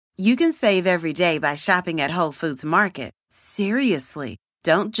You can save every day by shopping at Whole Foods Market. Seriously,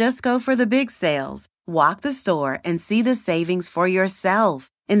 don't just go for the big sales. Walk the store and see the savings for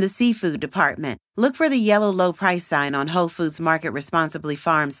yourself. In the seafood department, look for the yellow low price sign on Whole Foods Market Responsibly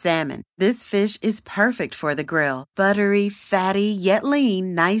Farmed salmon. This fish is perfect for the grill. Buttery, fatty, yet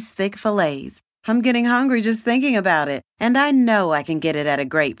lean, nice thick fillets. I'm getting hungry just thinking about it, and I know I can get it at a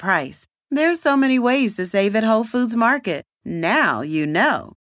great price. There's so many ways to save at Whole Foods Market. Now you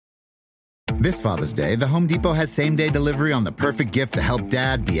know. This Father's Day, the Home Depot has same-day delivery on the perfect gift to help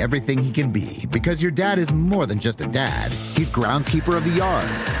Dad be everything he can be. Because your dad is more than just a dad. He's groundskeeper of the yard,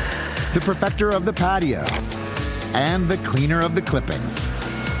 the perfecter of the patio, and the cleaner of the clippings.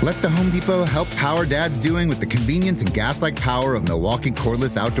 Let the Home Depot help power Dad's doing with the convenience and gas-like power of Milwaukee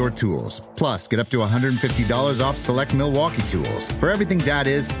cordless outdoor tools. Plus, get up to $150 off select Milwaukee tools. For everything Dad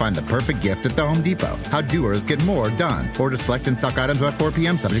is, find the perfect gift at the Home Depot. How doers get more done. Order select and stock items by 4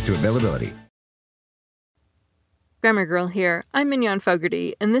 p.m. subject to availability. Grammar Girl here. I'm Mignon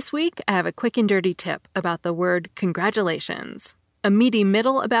Fogarty, and this week I have a quick and dirty tip about the word congratulations, a meaty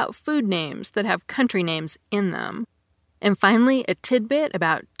middle about food names that have country names in them, and finally a tidbit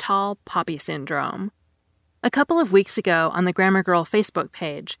about tall poppy syndrome. A couple of weeks ago on the Grammar Girl Facebook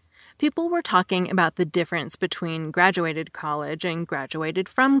page, people were talking about the difference between graduated college and graduated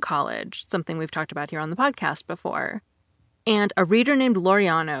from college, something we've talked about here on the podcast before. And a reader named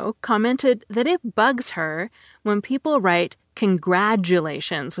Loriano commented that it bugs her when people write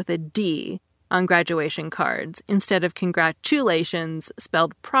congratulations with a D on graduation cards instead of congratulations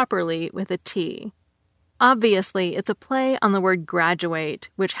spelled properly with a T. Obviously, it's a play on the word graduate,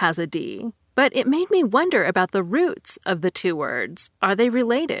 which has a D, but it made me wonder about the roots of the two words. Are they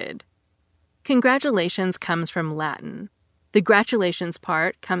related? Congratulations comes from Latin. The gratulations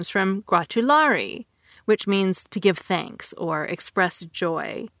part comes from gratulare, which means to give thanks or express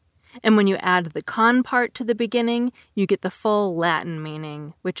joy. And when you add the con part to the beginning, you get the full Latin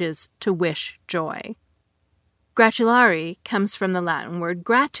meaning, which is to wish joy. Gratulare comes from the Latin word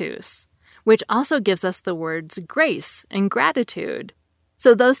gratus, which also gives us the words grace and gratitude.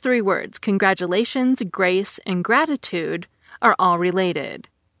 So those three words, congratulations, grace, and gratitude, are all related.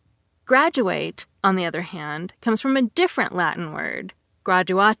 Graduate, on the other hand, comes from a different Latin word,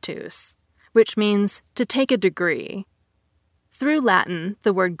 graduatus, which means to take a degree. Through Latin,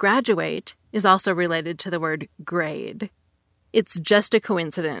 the word graduate is also related to the word grade. It's just a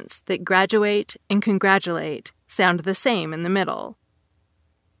coincidence that graduate and congratulate sound the same in the middle.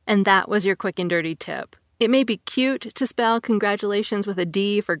 And that was your quick and dirty tip. It may be cute to spell congratulations with a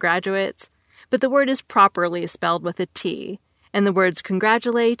D for graduates, but the word is properly spelled with a T, and the words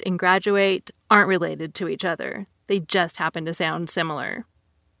congratulate and graduate aren't related to each other. They just happen to sound similar.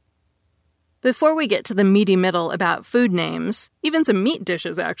 Before we get to the meaty middle about food names, even some meat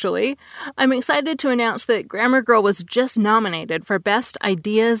dishes actually, I'm excited to announce that Grammar Girl was just nominated for Best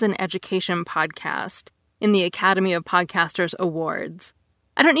Ideas in Education Podcast in the Academy of Podcasters Awards.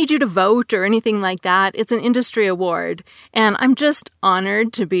 I don't need you to vote or anything like that. It's an industry award, and I'm just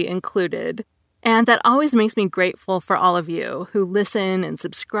honored to be included. And that always makes me grateful for all of you who listen and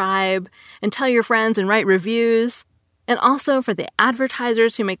subscribe and tell your friends and write reviews. And also for the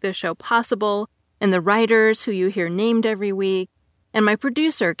advertisers who make this show possible, and the writers who you hear named every week, and my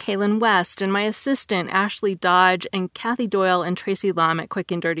producer, Kaylin West, and my assistant, Ashley Dodge, and Kathy Doyle and Tracy Lum at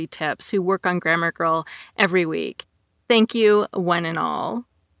Quick and Dirty Tips, who work on Grammar Girl every week. Thank you, one and all.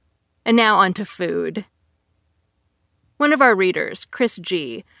 And now on to food. One of our readers, Chris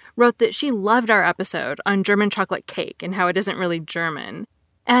G., wrote that she loved our episode on German chocolate cake and how it isn't really German.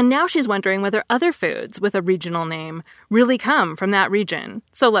 And now she's wondering whether other foods with a regional name really come from that region.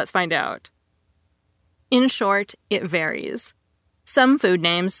 So let's find out. In short, it varies. Some food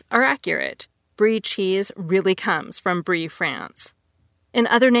names are accurate. Brie cheese really comes from Brie, France. And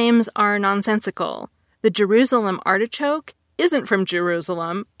other names are nonsensical. The Jerusalem artichoke isn't from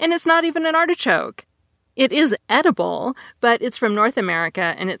Jerusalem, and it's not even an artichoke. It is edible, but it's from North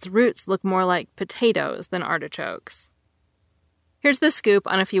America, and its roots look more like potatoes than artichokes. Here's the scoop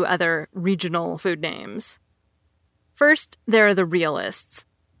on a few other regional food names. First, there are the realists.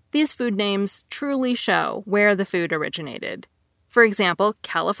 These food names truly show where the food originated. For example,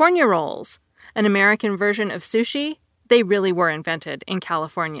 California rolls, an American version of sushi, they really were invented in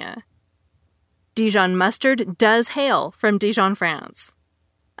California. Dijon mustard does hail from Dijon, France.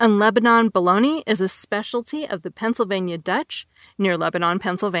 And Lebanon bologna is a specialty of the Pennsylvania Dutch near Lebanon,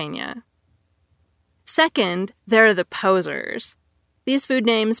 Pennsylvania. Second, there are the posers. These food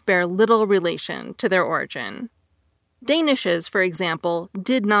names bear little relation to their origin. Danishes, for example,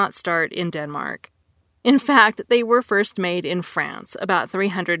 did not start in Denmark. In fact, they were first made in France about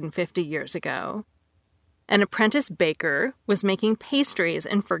 350 years ago. An apprentice baker was making pastries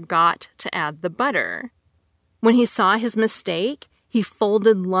and forgot to add the butter. When he saw his mistake, he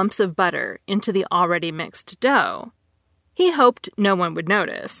folded lumps of butter into the already mixed dough. He hoped no one would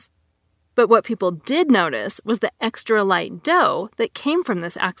notice. But what people did notice was the extra light dough that came from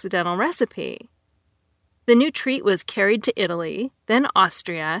this accidental recipe. The new treat was carried to Italy, then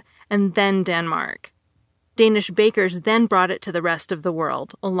Austria, and then Denmark. Danish bakers then brought it to the rest of the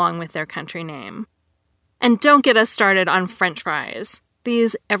world, along with their country name. And don't get us started on French fries.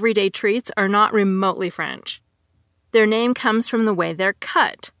 These everyday treats are not remotely French. Their name comes from the way they're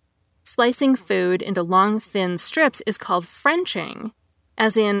cut. Slicing food into long, thin strips is called Frenching,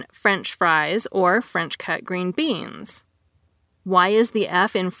 as in French fries or French-cut green beans. Why is the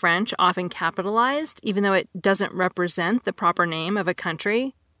F in French often capitalized, even though it doesn't represent the proper name of a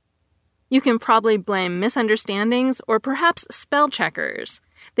country? You can probably blame misunderstandings or perhaps spell checkers.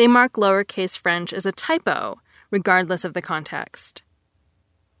 They mark lowercase French as a typo, regardless of the context.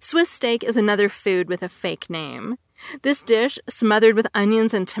 Swiss steak is another food with a fake name. This dish, smothered with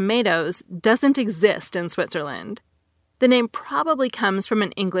onions and tomatoes, doesn't exist in Switzerland. The name probably comes from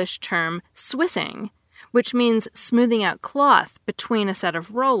an English term, Swissing, which means smoothing out cloth between a set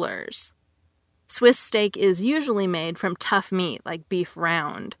of rollers. Swiss steak is usually made from tough meat like beef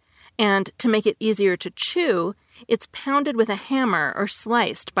round, and to make it easier to chew, it's pounded with a hammer or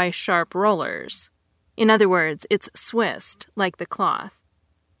sliced by sharp rollers. In other words, it's Swissed, like the cloth.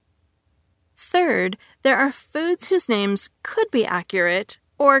 Third, there are foods whose names could be accurate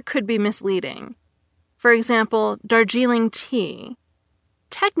or could be misleading. For example, Darjeeling tea.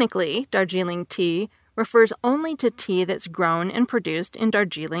 Technically, Darjeeling tea refers only to tea that's grown and produced in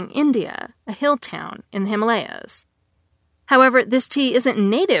Darjeeling, India, a hill town in the Himalayas. However, this tea isn't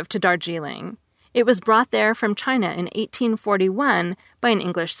native to Darjeeling. It was brought there from China in 1841 by an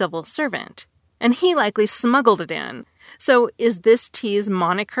English civil servant, and he likely smuggled it in. So is this tea's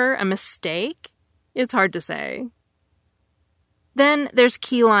moniker a mistake? It's hard to say. Then there's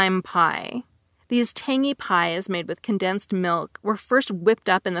key lime pie. These tangy pies made with condensed milk were first whipped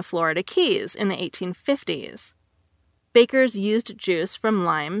up in the Florida Keys in the 1850s. Bakers used juice from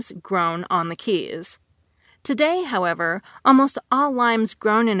limes grown on the Keys. Today, however, almost all limes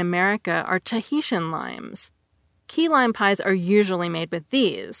grown in America are Tahitian limes. Key lime pies are usually made with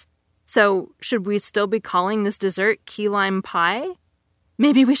these. So, should we still be calling this dessert key lime pie?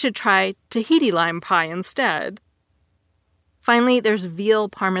 Maybe we should try Tahiti lime pie instead. Finally, there's veal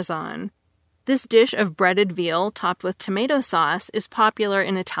parmesan. This dish of breaded veal topped with tomato sauce is popular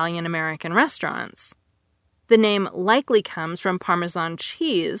in Italian-American restaurants. The name likely comes from Parmesan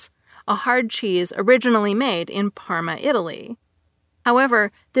cheese, a hard cheese originally made in Parma, Italy.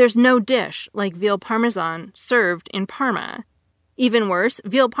 However, there's no dish like veal parmesan served in Parma. Even worse,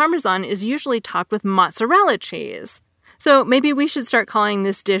 veal parmesan is usually topped with mozzarella cheese. So maybe we should start calling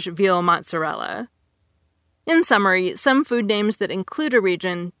this dish veal mozzarella. In summary, some food names that include a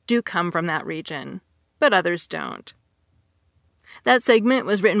region do come from that region, but others don't. That segment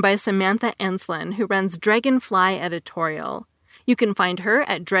was written by Samantha Ensslin, who runs Dragonfly Editorial. You can find her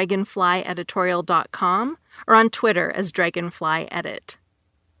at dragonflyeditorial.com or on Twitter as DragonflyEdit.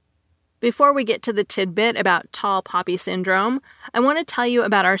 Before we get to the tidbit about tall poppy syndrome, I want to tell you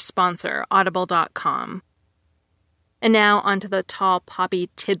about our sponsor, Audible.com. And now onto the tall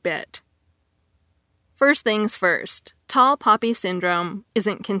poppy tidbit. First things first, tall poppy syndrome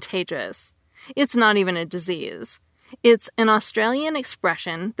isn't contagious. It's not even a disease. It's an Australian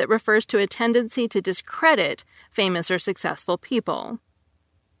expression that refers to a tendency to discredit famous or successful people.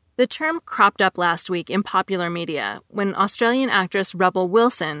 The term cropped up last week in popular media when Australian actress Rebel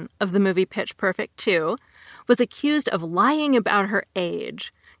Wilson of the movie Pitch Perfect 2 was accused of lying about her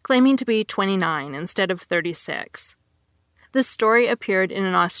age, claiming to be 29 instead of 36. The story appeared in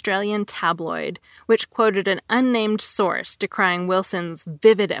an Australian tabloid, which quoted an unnamed source decrying Wilson's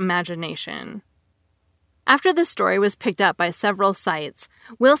vivid imagination. After the story was picked up by several sites,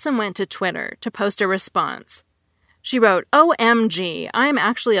 Wilson went to Twitter to post a response. She wrote, "OMG, I'm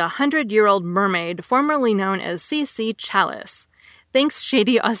actually a 100-year-old mermaid formerly known as CC Chalice. Thanks,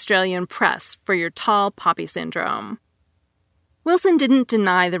 shady Australian press, for your tall poppy syndrome." Wilson didn't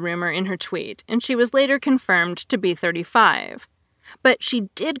deny the rumor in her tweet, and she was later confirmed to be 35. But she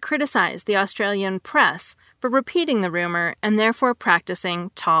did criticize the Australian press for repeating the rumor and therefore practicing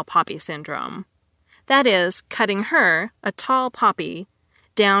tall poppy syndrome. That is, cutting her, a tall poppy,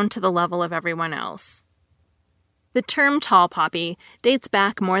 down to the level of everyone else. The term tall poppy dates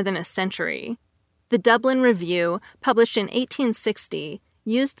back more than a century. The Dublin Review, published in 1860,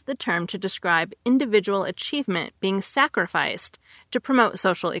 used the term to describe individual achievement being sacrificed to promote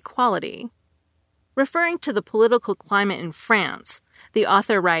social equality. Referring to the political climate in France, the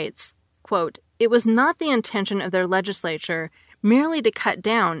author writes, quote, "It was not the intention of their legislature merely to cut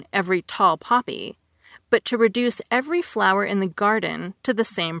down every tall poppy, but to reduce every flower in the garden to the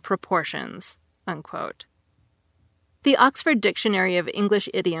same proportions," unquote. The Oxford Dictionary of English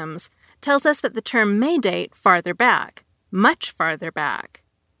Idioms tells us that the term may date farther back, much farther back.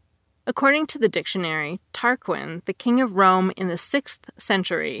 According to the dictionary, Tarquin, the king of Rome in the 6th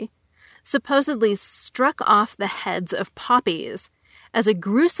century, supposedly struck off the heads of poppies as a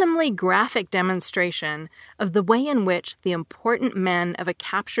gruesomely graphic demonstration of the way in which the important men of a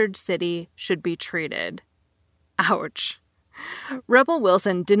captured city should be treated. Ouch. Rebel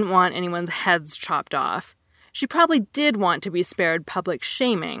Wilson didn't want anyone's heads chopped off. She probably did want to be spared public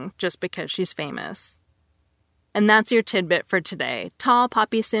shaming just because she's famous. And that's your tidbit for today. Tall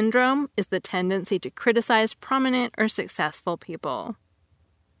poppy syndrome is the tendency to criticize prominent or successful people.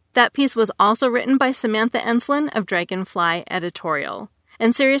 That piece was also written by Samantha Ensslin of Dragonfly Editorial.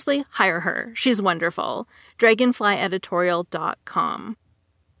 And seriously, hire her. She's wonderful. dragonflyeditorial.com.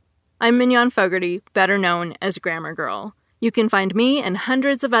 I'm Mignon Fogarty, better known as Grammar Girl. You can find me and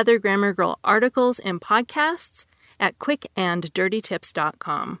hundreds of other Grammar Girl articles and podcasts at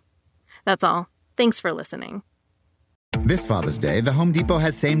quickanddirtytips.com. That's all. Thanks for listening. This Father's Day, the Home Depot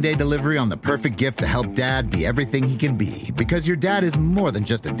has same-day delivery on the perfect gift to help Dad be everything he can be. Because your dad is more than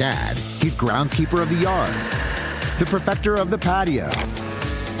just a dad. He's groundskeeper of the yard, the perfecter of the patio,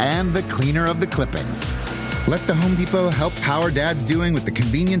 and the cleaner of the clippings. Let the Home Depot help power Dad's doing with the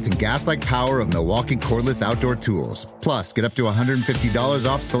convenience and gas-like power of Milwaukee cordless outdoor tools. Plus, get up to $150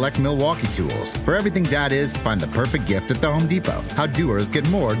 off select Milwaukee tools. For everything Dad is, find the perfect gift at the Home Depot. How doers get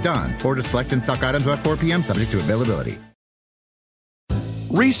more done. Order select in-stock items by 4 p.m. subject to availability.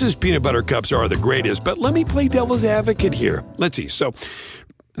 Reese's Peanut Butter Cups are the greatest, but let me play devil's advocate here. Let's see. So,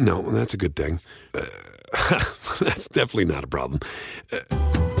 no, that's a good thing. That's definitely not a problem.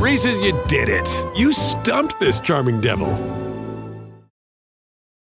 Reese's, you did it. You stumped this charming devil.